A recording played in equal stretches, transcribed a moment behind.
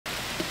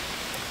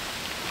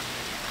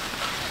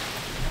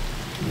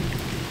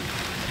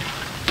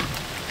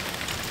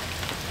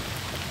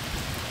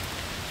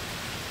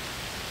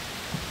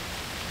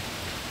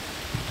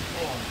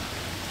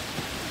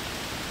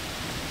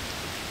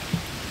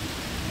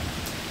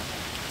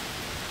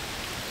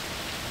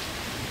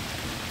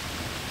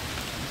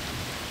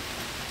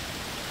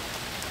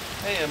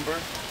Hey, Ember.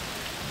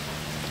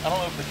 I don't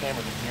know if the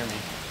camera can hear me.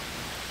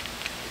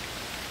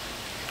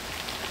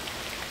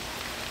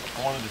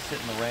 I wanted to sit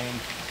in the rain.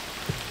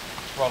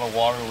 Brought a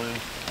Waterloo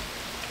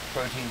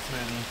protein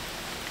smoothie.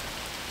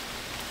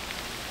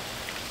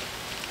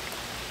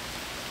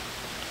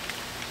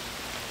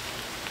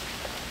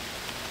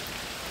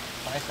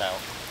 Nice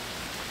out.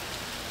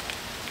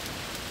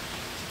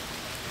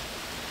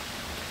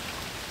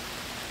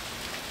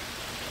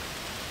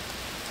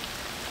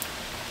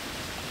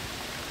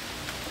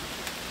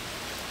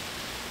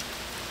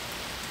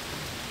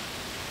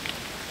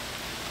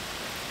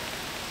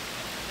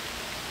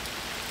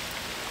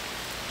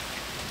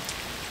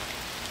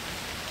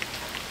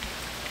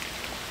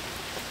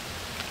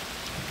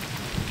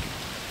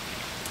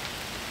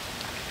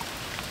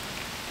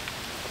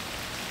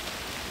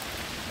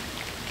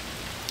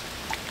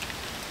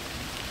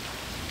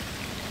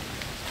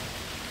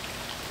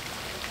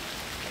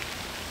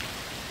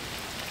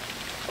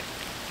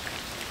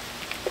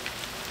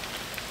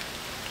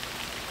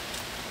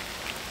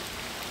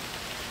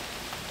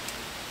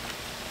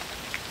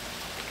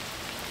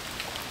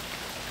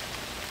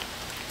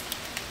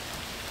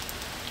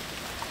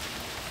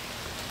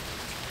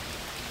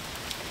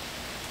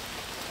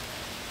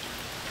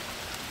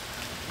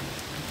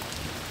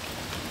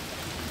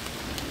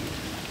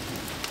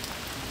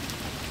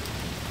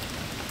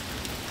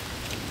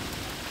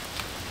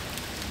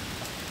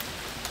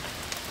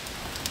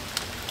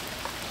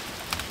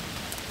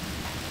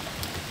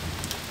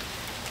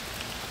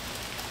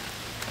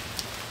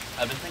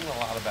 I've been thinking a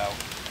lot about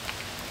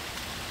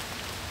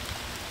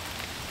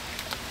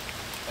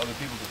other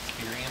people's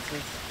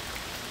experiences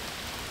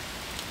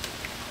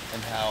and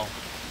how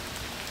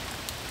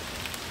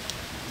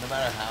no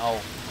matter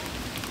how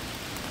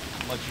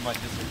much you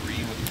might disagree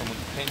with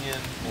someone's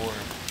opinion or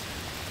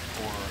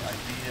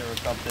idea or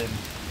something,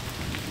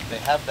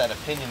 they have that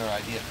opinion or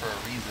idea for a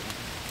reason,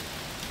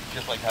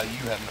 just like how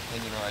you have an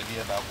opinion or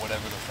idea about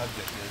whatever the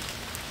subject is.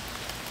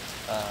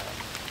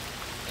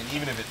 And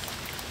even if it's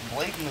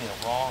blatantly a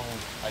wrong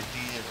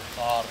idea or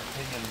thought or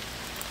opinion,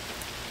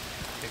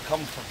 it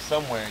comes from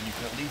somewhere and you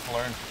can at least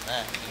learn from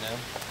that, you know?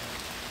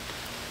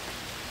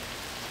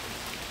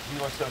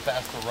 People are so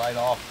fast to write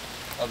off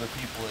other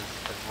people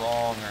as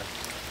wrong or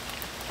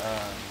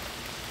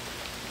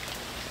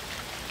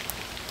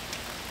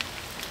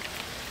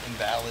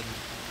invalid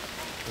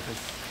because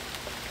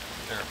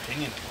their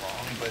opinion is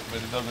wrong, but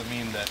it doesn't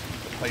mean that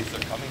the place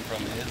they're coming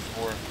from is,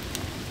 or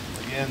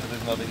again, that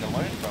there's nothing to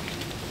learn from it.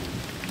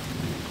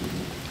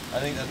 I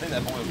think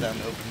that boils down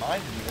to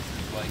open-mindedness,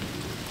 is like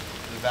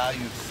the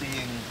value of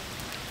seeing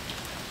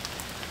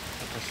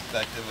the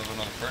perspective of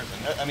another person.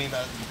 I mean,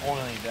 that's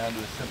boiling it down to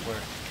a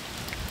simpler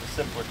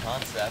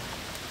concept.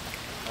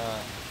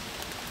 I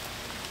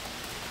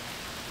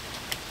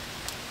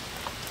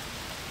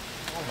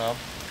don't know.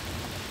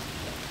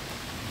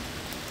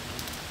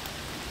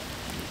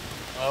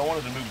 I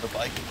wanted to move the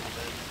bike a little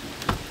bit.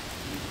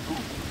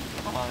 Ooh,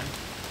 come on.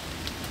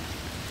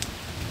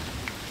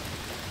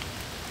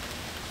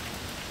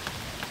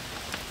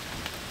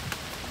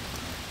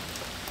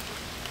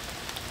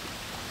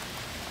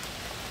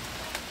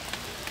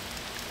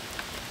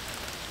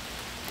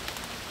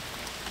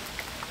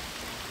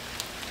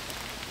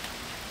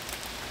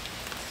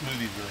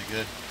 Smoothie's really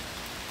good.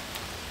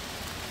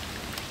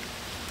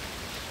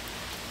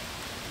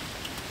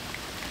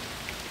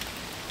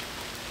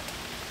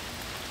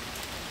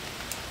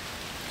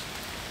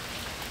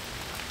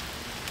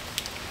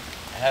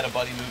 I had a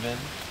buddy move in,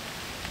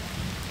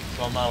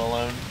 so I'm not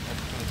alone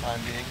for the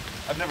time being.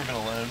 I've never been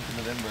alone in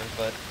November,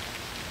 but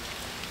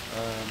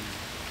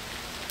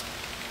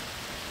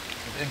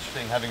it's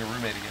interesting having a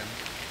roommate again.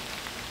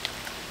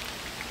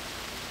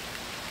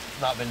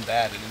 It's not been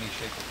bad in any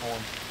shape or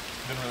form.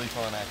 It's been really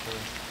fun, actually.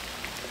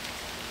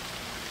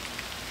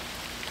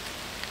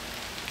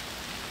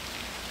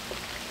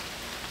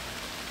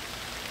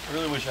 I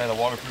really wish I had a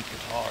waterproof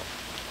guitar.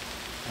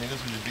 I mean, this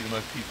would just be the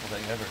most peaceful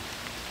thing ever.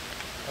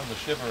 That was a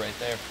shiver right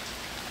there.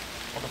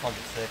 What if I'll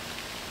get sick?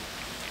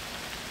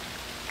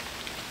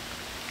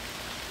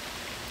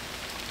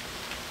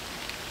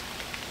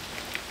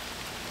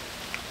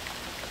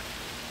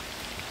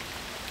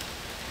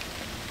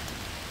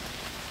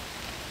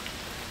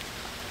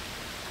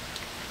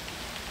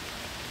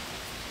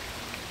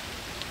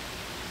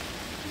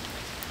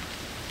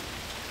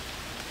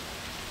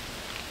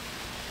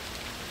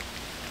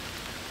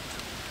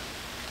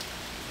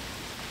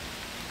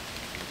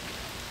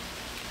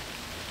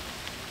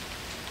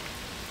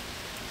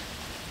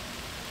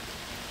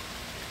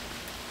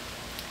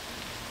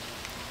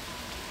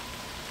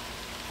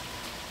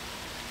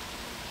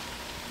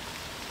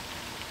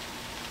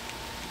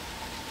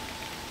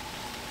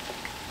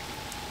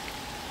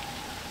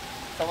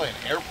 Sounds like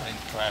an airplane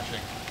crashing.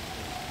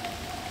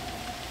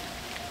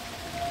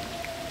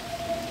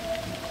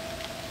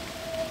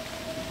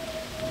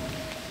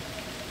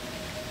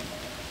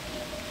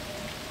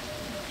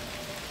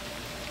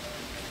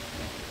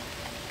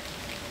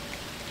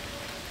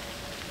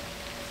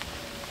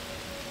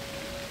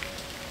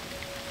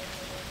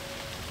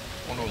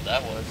 Wonder what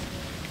that was.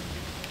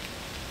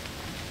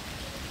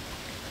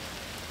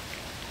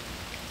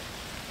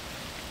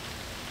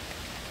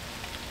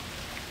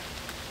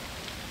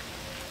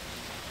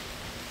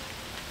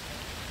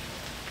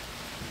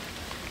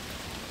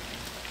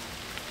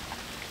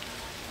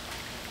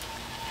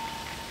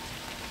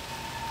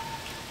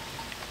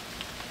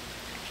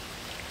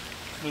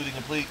 Smoothie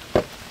complete.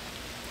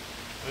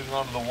 Moving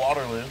on to the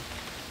Waterloo.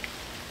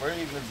 Where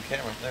even is the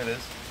camera? There it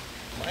is.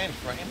 Am I in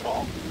frame at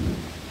all?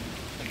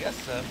 I guess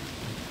so.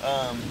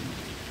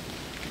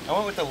 I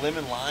went with the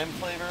lemon lime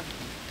flavor.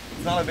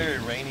 It's not a very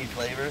rainy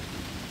flavor.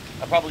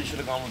 I probably should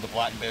have gone with the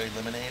blackberry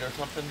lemonade or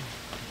something,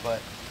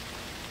 but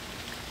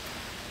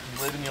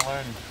you live and you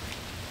learn.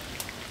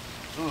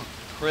 Ooh,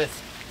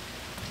 crisp.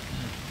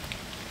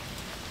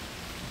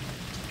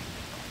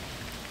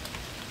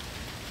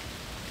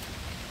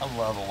 I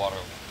love a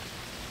Waterloo.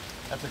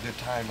 That's a good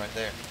time right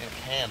there in a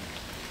can.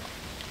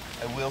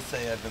 I will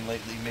say I've been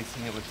lately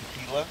mixing it with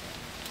tequila.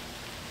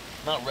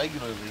 Not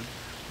regularly,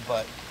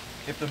 but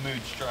if the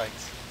mood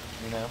strikes,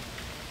 you know.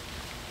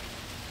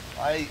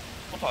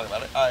 We'll talk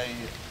about it.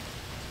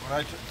 When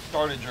I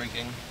started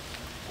drinking,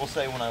 we'll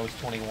say when I was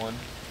 21,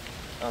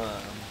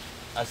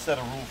 I set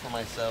a rule for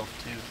myself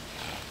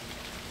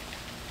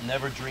to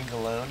never drink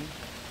alone.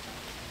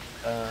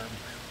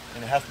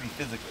 And it has to be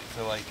physically.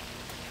 So like,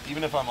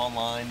 even if I'm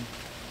online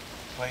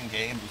playing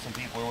games with some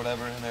people or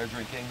whatever and they're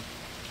drinking,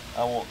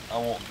 I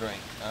won't drink.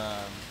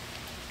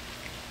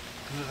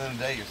 Because at the end of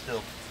the day, you're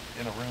still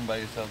in a room by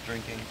yourself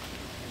drinking.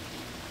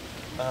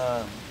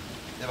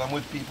 If I'm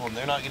with people and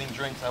they're not getting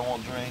drinks, I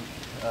won't drink.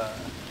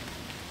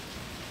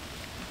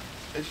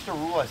 It's just a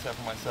rule I set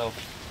for myself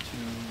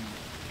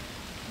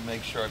to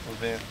make sure I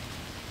prevent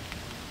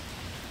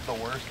the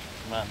worst,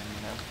 not,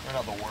 you know, or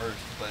not the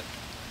worst, but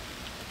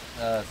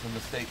some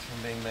mistakes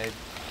from being made.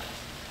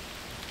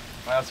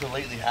 I also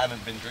lately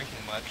haven't been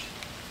drinking much.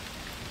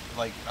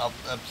 Like,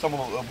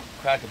 someone will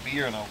crack a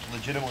beer and I'll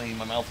legitimately,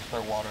 my mouth will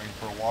start watering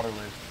for a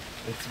Waterloo.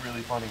 It's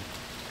really funny.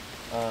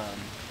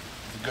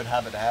 It's a good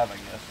habit to have, I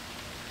guess.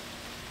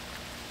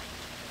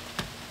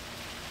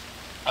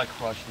 I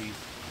crush these.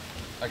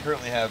 I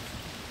currently have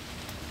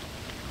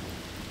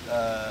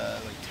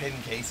like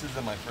 10 cases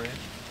in my fridge.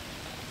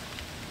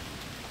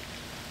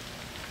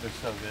 They're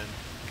so good.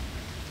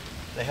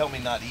 They help me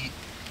not eat.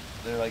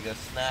 They're like a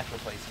snack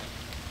replacement.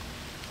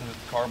 Since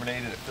it's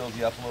carbonated, it fills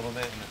you up a little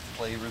bit and it's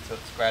flavored so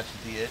it scratches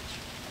the itch.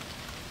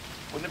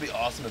 Wouldn't it be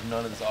awesome if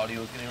none of this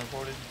audio was getting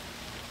recorded?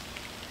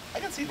 I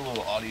can see the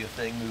little audio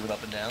thing moving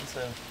up and down,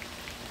 so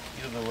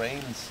either the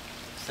rain's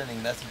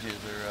sending messages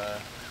or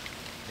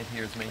it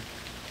hears me.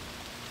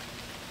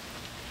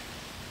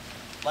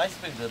 Life's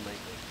been good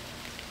lately.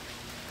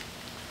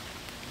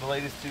 The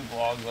latest 2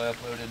 vlogs I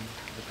uploaded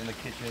in the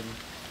kitchen.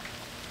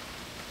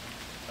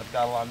 I've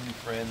got a lot of new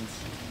friends.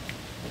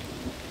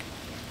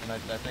 And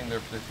I think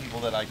they're people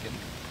that I can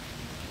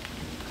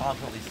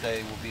confidently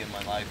say will be in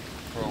my life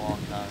for a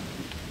long time.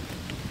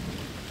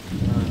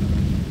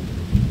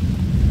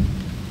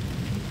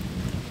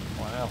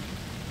 Wow.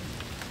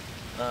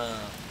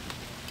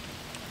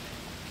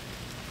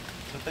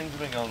 So things have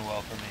been going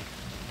well for me.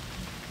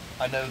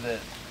 I know that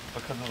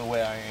because of the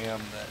way I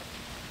am, that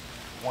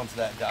once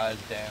that dies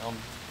down,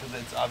 because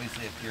it's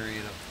obviously a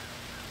period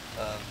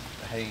of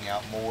hanging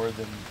out more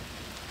than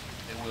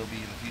it will be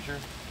in the future.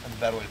 That's a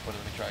bad way to put it.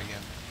 Let me try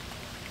again.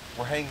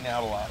 We're hanging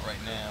out a lot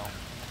right now,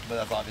 but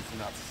that's obviously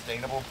not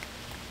sustainable.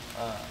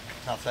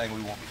 Not saying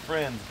we won't be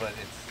friends, but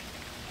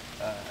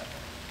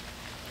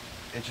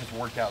it's just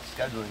worked out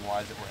scheduling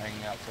wise that we're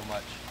hanging out so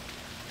much.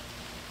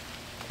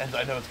 And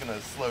I know it's going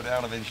to slow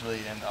down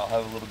eventually, and I'll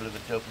have a little bit of a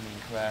dopamine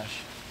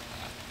crash.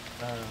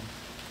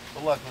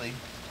 But luckily,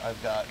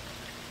 I've got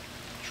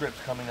trips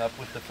coming up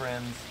with the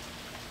friends.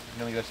 I'm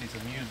going to go see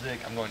some music.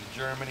 I'm going to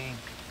Germany.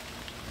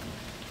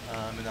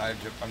 And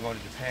I'm going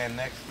to Japan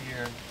next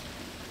year.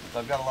 So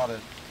I've got a lot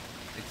of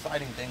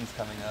exciting things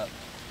coming up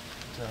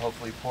to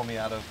hopefully pull me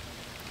out of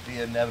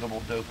the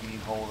inevitable dopamine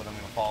hole that I'm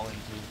going to fall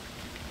into.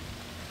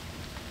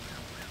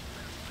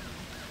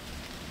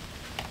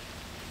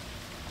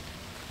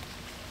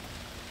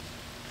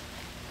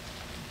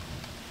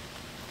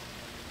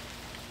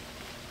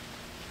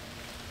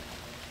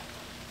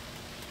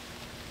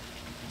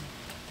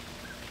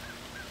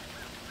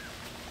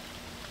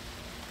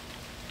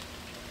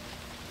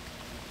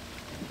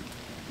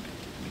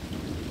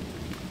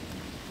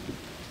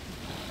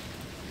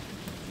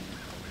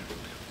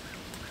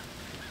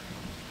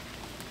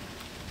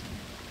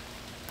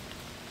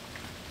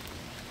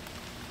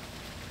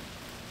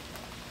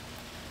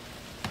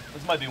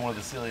 This might be one of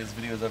the silliest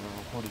videos I've ever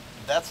recorded.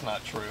 That's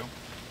not true.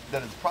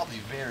 That is probably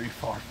very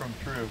far from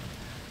true.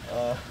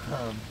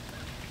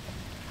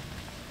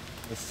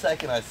 The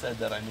second I said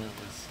that, I knew it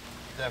was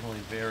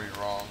definitely very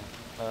wrong.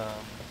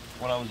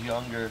 When I was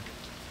younger,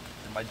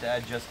 my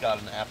dad just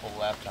got an Apple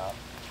laptop,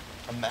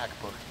 a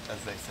MacBook,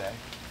 as they say.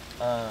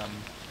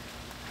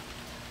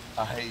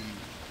 I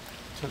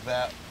took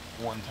that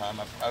one time.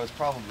 I was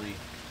probably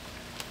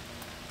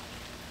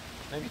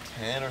maybe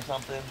 10 or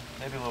something,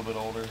 maybe a little bit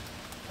older.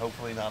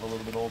 Hopefully not a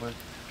little bit older.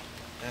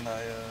 and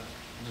I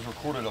just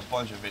recorded a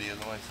bunch of videos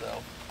of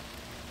myself.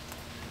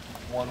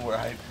 One where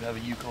I have a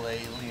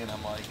ukulele and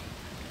I'm like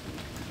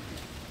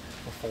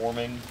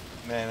performing.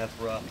 Man, that's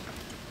rough.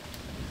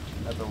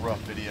 That's a rough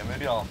video.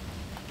 Maybe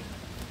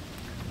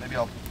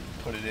I'll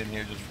put it in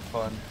here just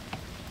for fun.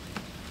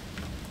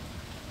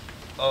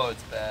 Oh,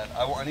 it's bad.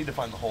 I need to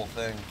find the whole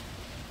thing.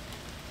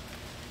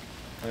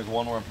 There's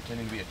one where I'm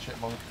pretending to be a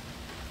chipmunk.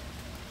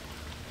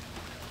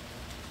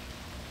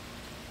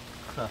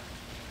 Huh.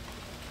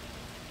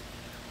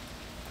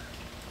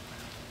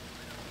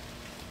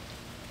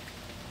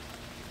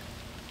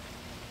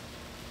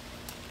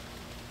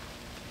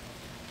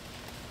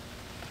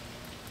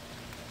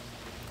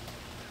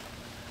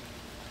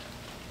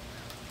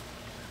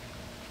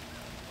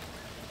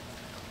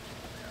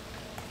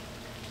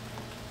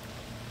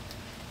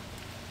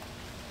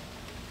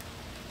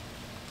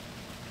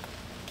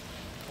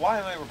 Why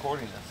am I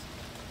recording this?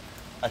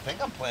 I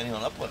think I'm planning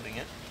on uploading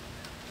it.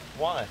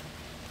 Why?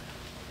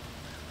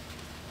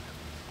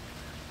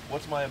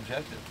 What's my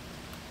objective?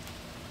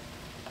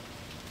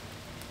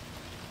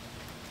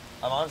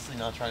 I'm honestly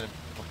not trying to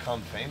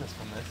become famous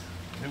from this.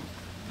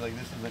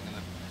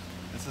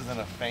 This isn't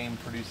a fame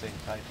producing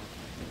type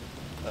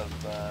of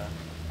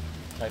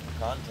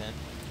content.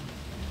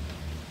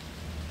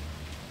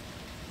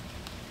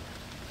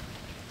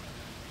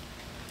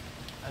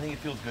 I think it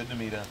feels good to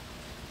me to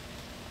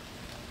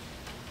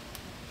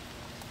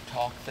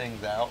talk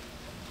things out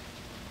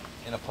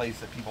in a place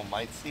that people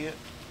might see it,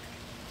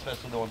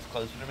 especially the ones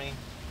closer to me,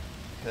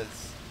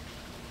 because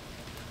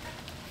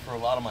for a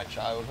lot of my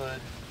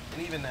childhood,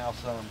 and even now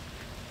some,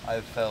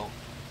 I've felt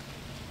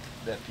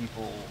that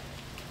people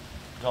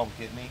don't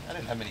get me. I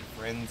didn't have many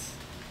friends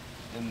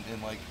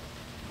in like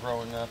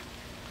growing up,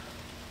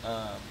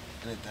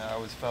 and I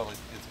always felt like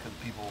it's because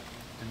people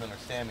didn't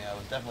understand me. I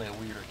was definitely a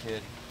weirder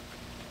kid,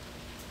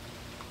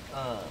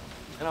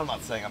 and I'm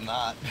not saying I'm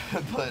not,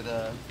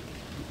 but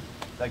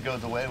that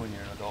goes away when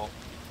you're an adult.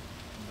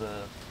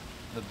 The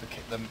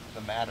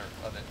matter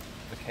of it,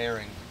 the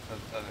caring of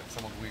it,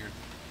 someone's weird.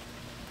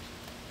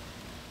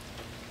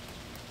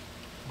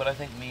 But I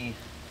think me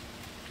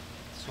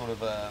sort of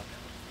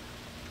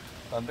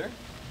thunder,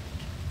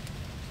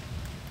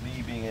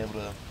 me being able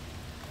to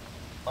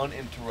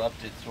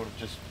uninterrupted sort of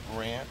just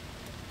rant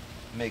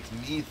makes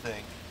me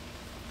think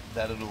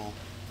that it'll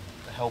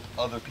help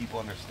other people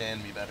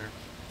understand me better.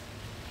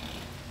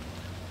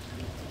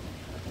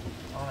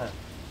 I don't know.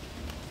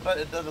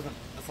 But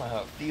that's not how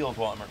it feels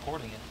while I'm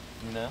recording it,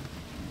 you know?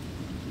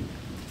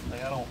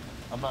 Like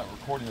I'm not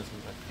recording this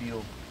because I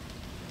feel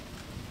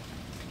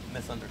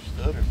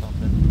misunderstood or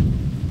something.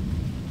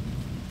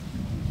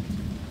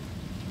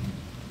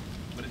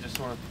 But it's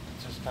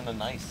just kind of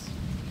nice,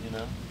 you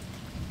know?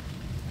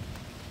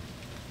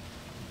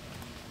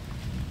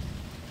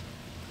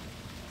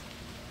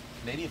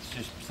 Maybe it's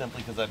just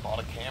simply because I bought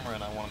a camera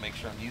and I want to make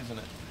sure I'm using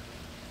it.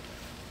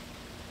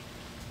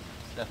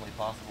 It's definitely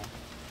possible.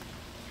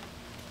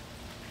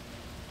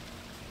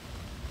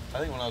 I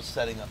think when I was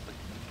setting up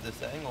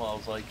this angle, I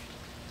was like,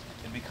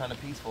 it'd be kind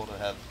of peaceful to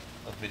have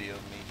a video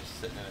of me just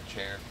sitting in a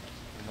chair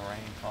in the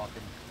rain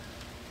talking.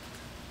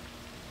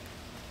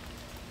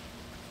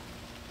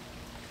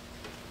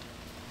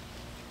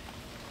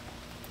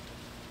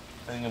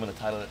 I think I'm going to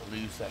title it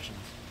Loo Sessions.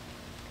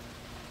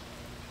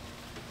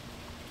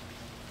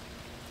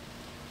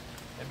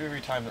 Maybe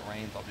every time it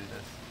rains, I'll do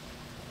this.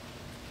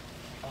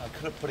 Oh, I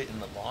could have put it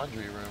in the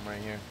laundry room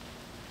right here.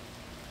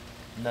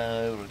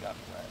 No, it would have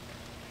gotten wet.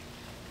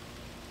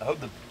 I hope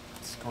the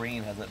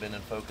screen hasn't been in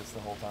focus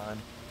the whole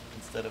time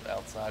instead of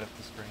outside of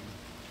the screen.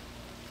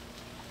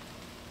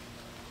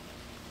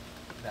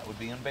 That would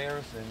be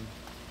embarrassing.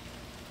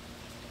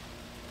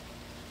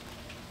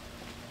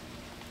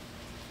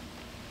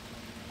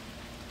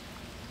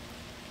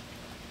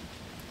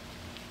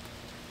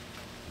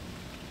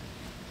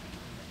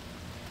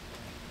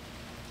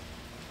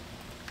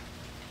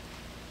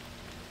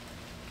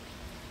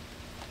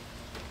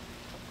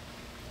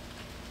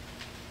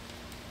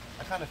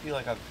 I kind of feel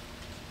like I've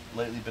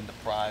lately been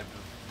deprived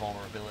of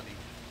vulnerability.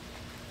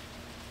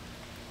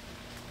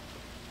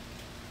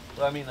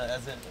 Well, I mean,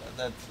 that's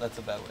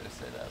a bad way to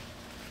say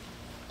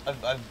that.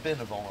 I've been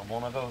vulnerable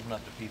and I've opened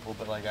up to people,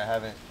 but like I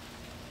haven't.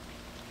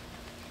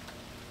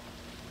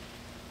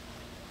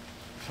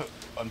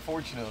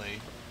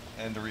 Unfortunately,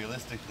 and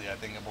realistically, I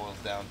think it boils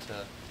down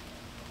to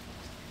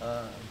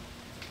a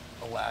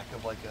lack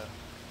of like a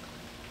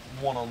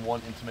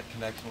one-on-one intimate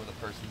connection with a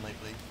person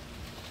lately.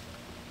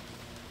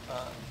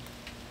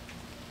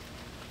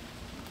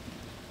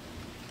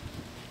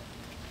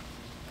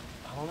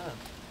 I don't know.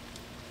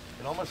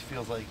 It almost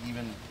feels like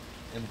even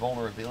in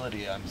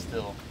vulnerability, it's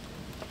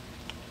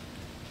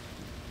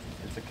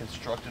a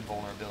constructed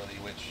vulnerability,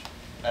 which,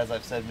 as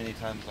I've said many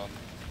times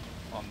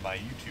on my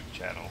YouTube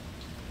channel,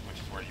 which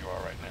is where you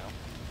are right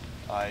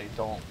now, I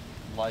don't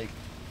like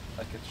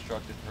a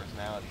constructed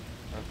personality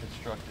or a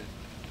constructed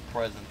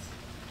presence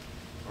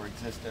or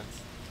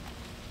existence.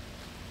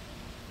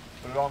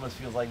 But it almost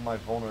feels like my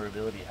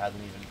vulnerability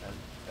hasn't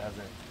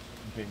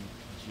been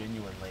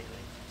genuine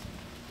lately.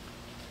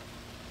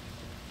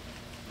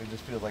 It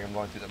just feels like I'm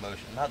going through the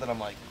motion. Not that I'm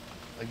like,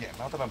 again,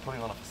 not that I'm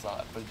putting on a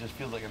facade, but it just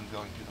feels like I'm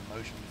going through the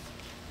motions.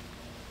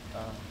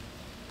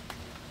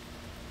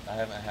 I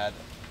haven't had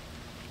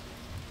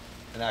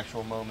an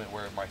actual moment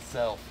where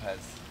myself has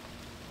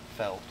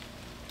felt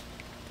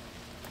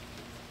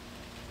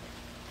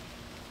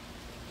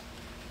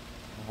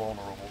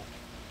vulnerable,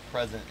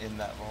 present in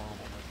that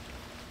vulnerableness.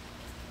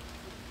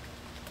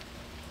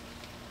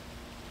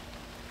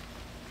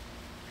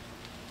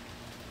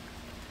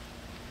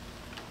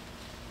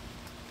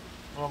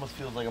 It almost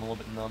feels like I'm a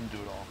little bit numb to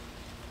it all,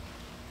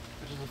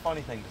 which is a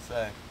funny thing to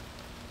say.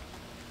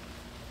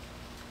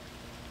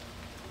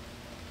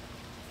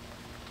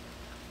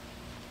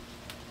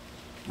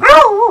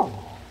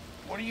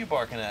 What are you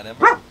barking at,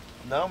 Emma?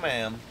 No,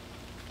 ma'am.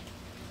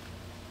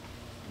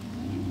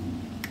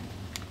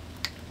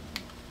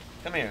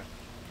 Come here.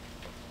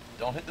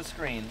 Don't hit the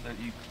screen.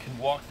 You can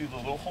walk through the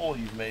little hole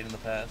you've made in the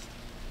past.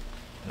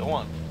 Go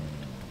on.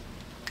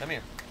 Come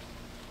here.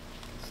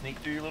 Sneak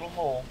through your little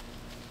hole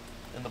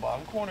in the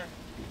bottom corner.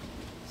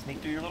 Sneak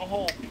through your little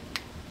hole.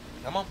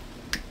 Come on.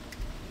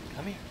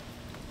 Come here.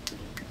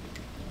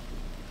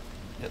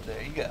 Yep,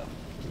 there you go.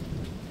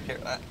 Here.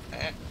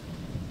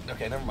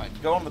 Okay, never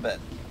mind. Go on the bed.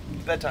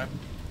 Bedtime.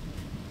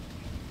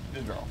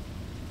 Good girl.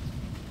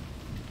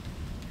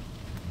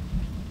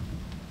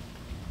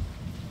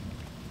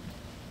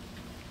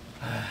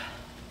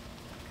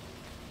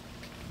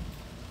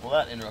 Well,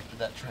 that interrupted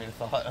that train of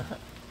thought.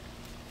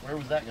 Where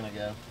was that gonna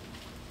go?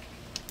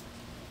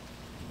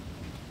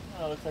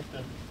 Oh, looks like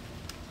the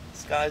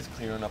sky's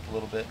clearing up a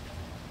little bit.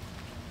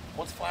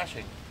 What's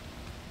flashing?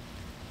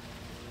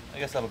 I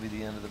guess that'll be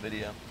the end of the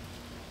video.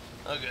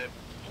 Okay.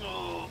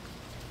 Oh,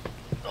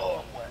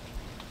 I'm wet.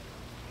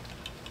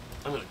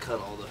 I'm gonna cut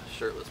all the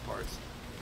shirtless parts.